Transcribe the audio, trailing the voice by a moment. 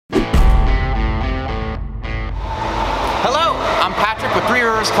Three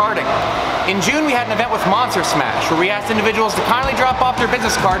Rivers Karting. In June, we had an event with Monster Smash, where we asked individuals to kindly drop off their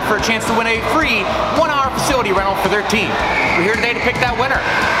business card for a chance to win a free 1-hour facility rental for their team. We're here today to pick that winner.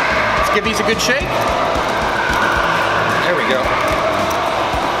 Let's give these a good shake. There we go.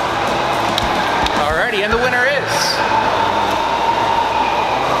 Alrighty, and the winner is...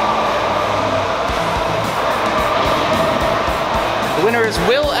 The winner is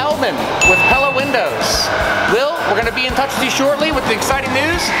Will Elman with Pella Windows. Will, we're going to be in touch with you shortly with the exciting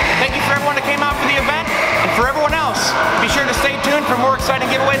news. Thank you for everyone that came out for the event, and for everyone else, be sure to stay tuned for more exciting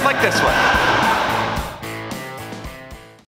giveaways like this one.